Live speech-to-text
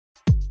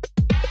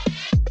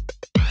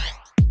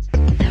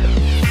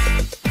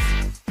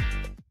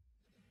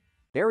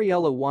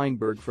Ariela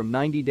Weinberg from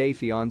 90 Day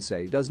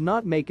Fiancé does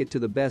not make it to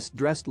the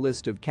best-dressed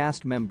list of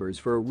cast members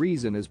for a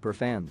reason as per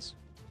fans.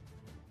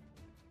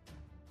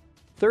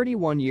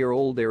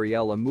 31-year-old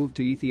Ariela moved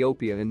to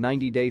Ethiopia in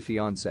 90 Day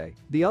Fiancé,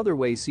 The Other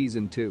Way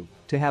Season 2,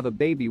 to have a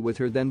baby with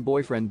her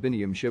then-boyfriend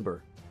Binyam Shibber.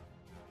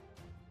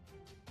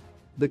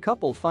 The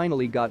couple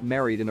finally got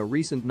married in a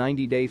recent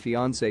 90 Day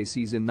Fiancé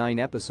Season 9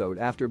 episode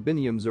after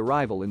Binyam's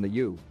arrival in the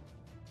U.S.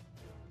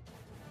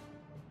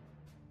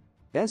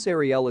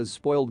 Ariela's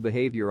spoiled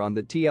behavior on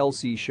the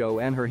TLC show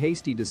and her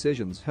hasty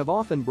decisions have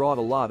often brought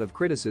a lot of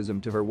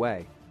criticism to her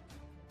way.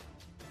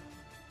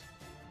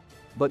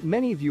 But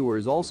many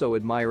viewers also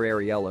admire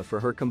Ariela for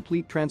her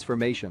complete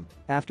transformation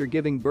after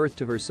giving birth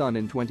to her son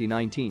in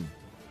 2019.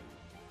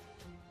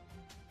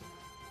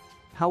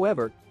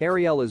 However,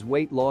 Ariela's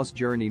weight loss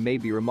journey may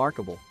be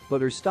remarkable,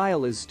 but her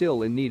style is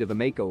still in need of a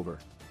makeover.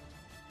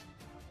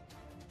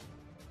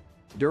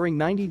 During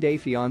 90 Day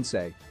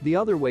Fiancé, The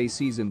Other Way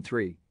Season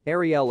 3,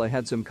 Ariela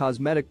had some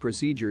cosmetic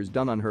procedures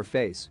done on her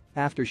face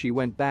after she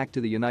went back to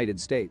the United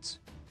States.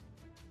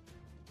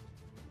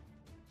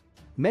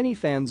 Many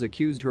fans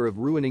accused her of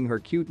ruining her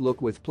cute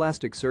look with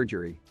plastic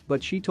surgery,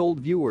 but she told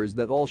viewers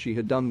that all she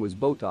had done was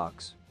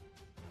Botox.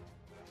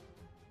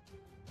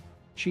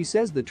 She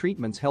says the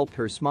treatments helped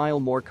her smile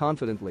more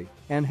confidently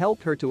and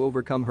helped her to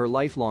overcome her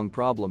lifelong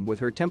problem with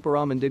her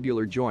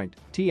temporomandibular joint,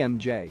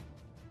 TMJ.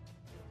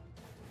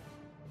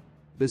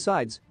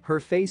 Besides, her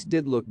face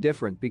did look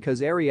different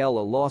because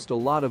Ariela lost a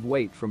lot of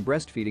weight from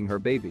breastfeeding her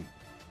baby.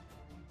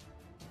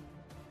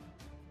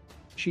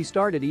 She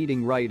started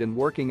eating right and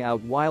working out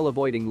while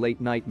avoiding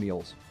late-night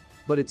meals.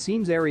 But it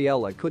seems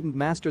Ariela couldn't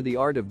master the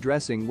art of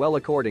dressing well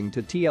according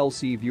to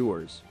TLC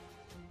viewers.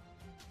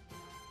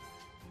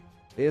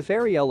 If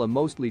Ariela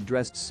mostly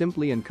dressed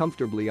simply and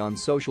comfortably on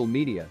social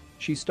media,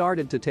 she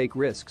started to take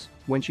risks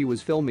when she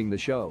was filming the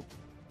show.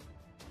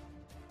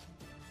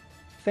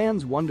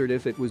 Fans wondered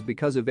if it was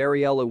because of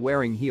Ariela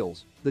wearing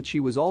heels that she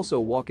was also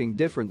walking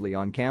differently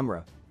on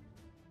camera.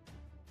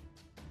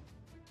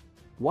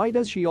 Why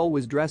does she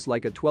always dress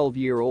like a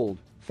 12-year-old?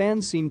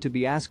 Fans seem to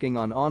be asking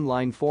on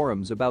online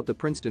forums about the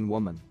Princeton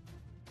woman.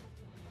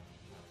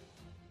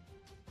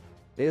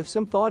 If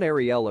some thought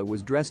Ariela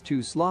was dressed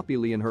too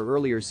sloppily in her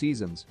earlier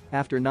seasons,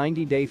 after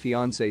 90 Day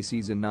Fiancé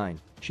Season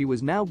 9, she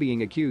was now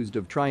being accused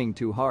of trying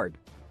too hard.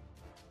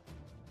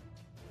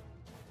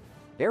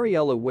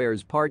 Ariela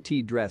wears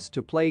party dress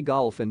to play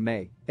golf in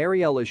May.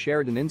 Ariela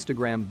shared an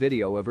Instagram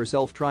video of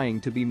herself trying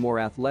to be more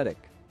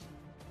athletic.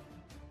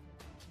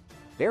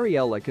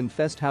 Ariela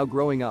confessed how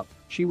growing up,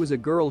 she was a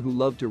girl who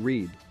loved to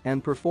read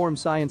and perform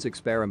science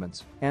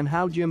experiments, and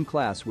how gym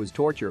class was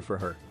torture for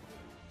her.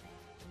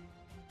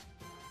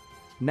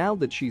 Now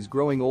that she's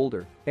growing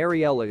older,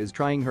 Ariela is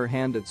trying her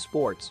hand at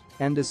sports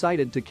and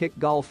decided to kick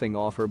golfing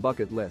off her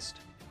bucket list.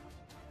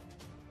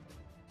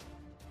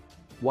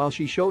 While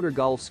she showed her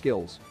golf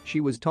skills, she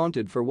was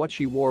taunted for what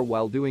she wore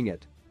while doing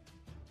it.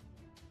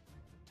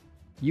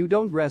 "You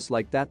don't dress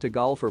like that to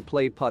golf or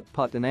play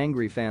putt-putt," an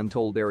angry fan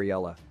told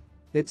Ariela.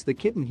 "It's the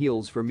kitten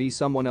heels for me,"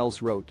 someone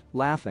else wrote,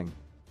 laughing.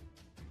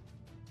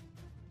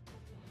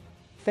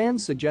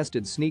 Fans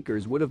suggested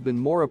sneakers would have been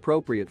more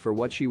appropriate for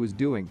what she was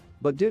doing,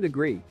 but did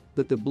agree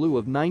that the blue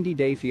of 90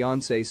 Day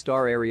Fiancé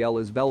star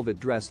Ariela's velvet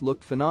dress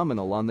looked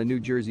phenomenal on the New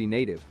Jersey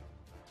native.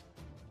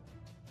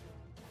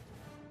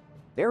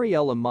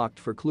 Ariela mocked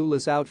for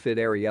clueless outfit.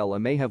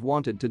 Ariela may have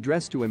wanted to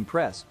dress to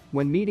impress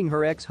when meeting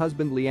her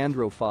ex-husband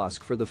Leandro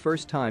Fosk for the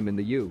first time in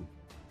the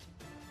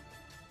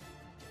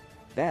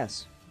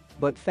U.S.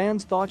 But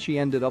fans thought she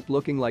ended up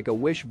looking like a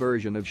Wish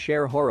version of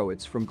Cher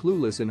Horowitz from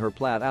Clueless in her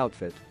plaid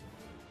outfit.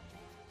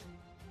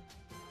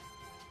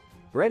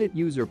 Reddit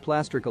user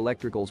Plastic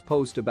Electrical's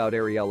post about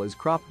Ariela's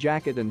crop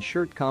jacket and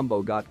shirt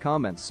combo got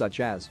comments such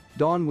as,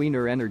 "Dawn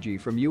Wiener energy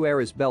from you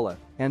Eris Bella,"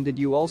 and "Did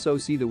you also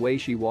see the way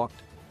she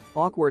walked?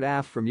 Awkward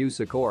AF from you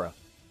Sakura."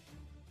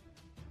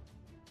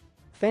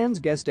 Fans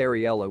guessed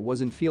Ariela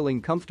wasn't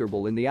feeling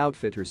comfortable in the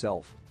outfit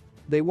herself.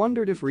 They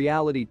wondered if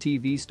reality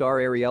TV star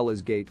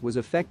Ariela's gait was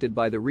affected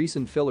by the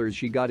recent fillers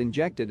she got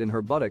injected in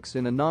her buttocks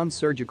in a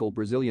non-surgical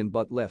Brazilian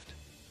butt lift.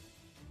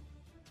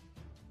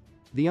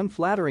 The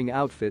unflattering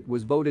outfit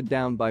was voted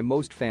down by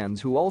most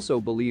fans, who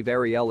also believe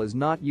Ariela's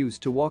not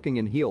used to walking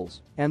in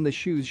heels and the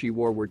shoes she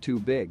wore were too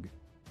big.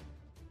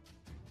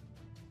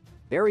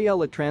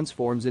 Ariela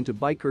transforms into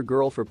biker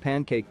girl for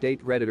pancake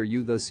date. Redditor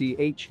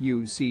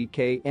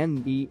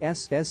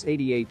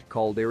CHUCKNESS88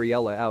 called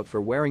Ariela out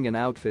for wearing an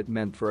outfit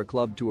meant for a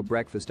club to a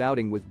breakfast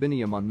outing with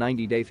Binyam on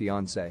 90 Day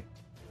Fiancé.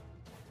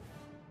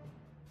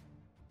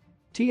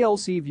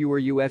 TLC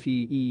viewer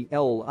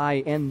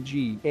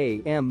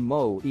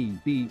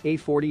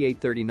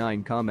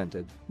UFEELINGAMOEBA4839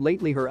 commented,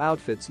 "Lately her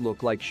outfits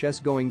look like she's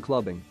going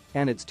clubbing,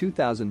 and it's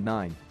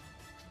 2009.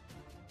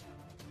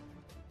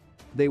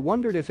 They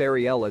wondered if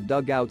Ariela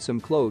dug out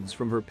some clothes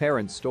from her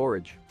parents'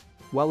 storage.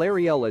 While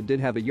Ariela did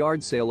have a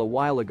yard sale a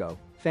while ago,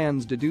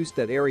 fans deduced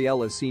that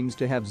Ariela seems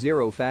to have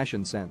zero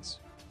fashion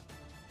sense.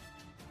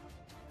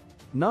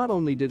 Not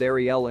only did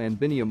Ariela and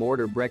Biniam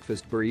order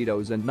breakfast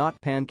burritos and not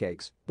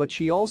pancakes, but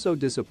she also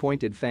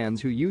disappointed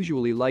fans who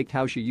usually liked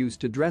how she used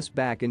to dress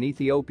back in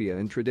Ethiopia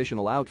in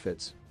traditional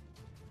outfits.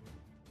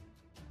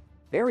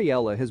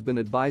 Ariela has been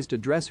advised to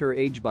dress her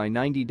age by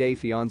 90-day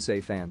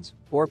Fiancé fans,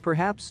 or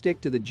perhaps stick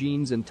to the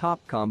jeans and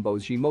top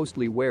combos she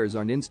mostly wears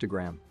on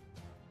Instagram.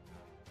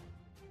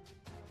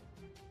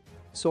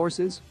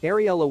 Sources: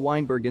 Ariela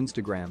Weinberg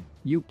Instagram,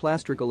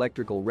 Plastric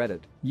Electrical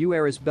Reddit,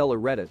 Aris Bella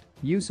Reddit,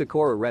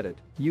 Sakura Reddit,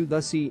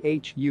 the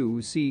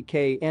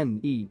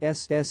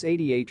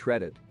CHUCKNESS88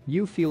 Reddit,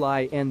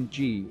 Fili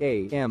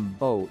NGAMOEB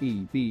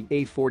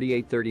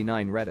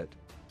A4839 Reddit.